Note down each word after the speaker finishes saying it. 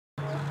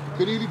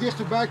Kunnen jullie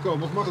dichterbij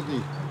komen of mag het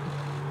niet?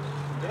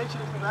 Een beetje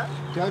dichterbij?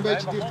 Klein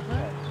beetje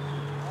dichterbij?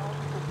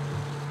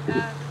 Ja,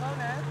 gewoon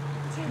hè.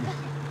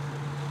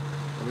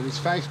 Ja, dit is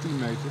 15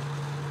 meter.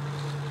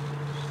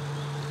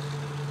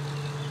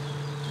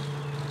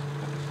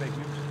 Dat is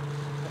Fakenews.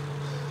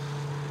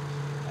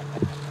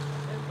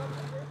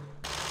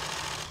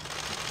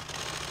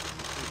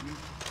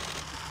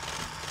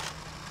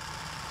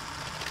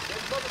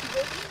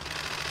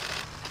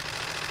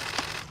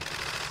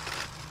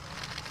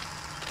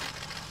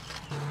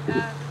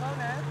 Ja, gewoon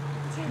hè.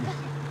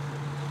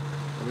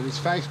 Ja, dit is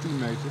 15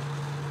 meter.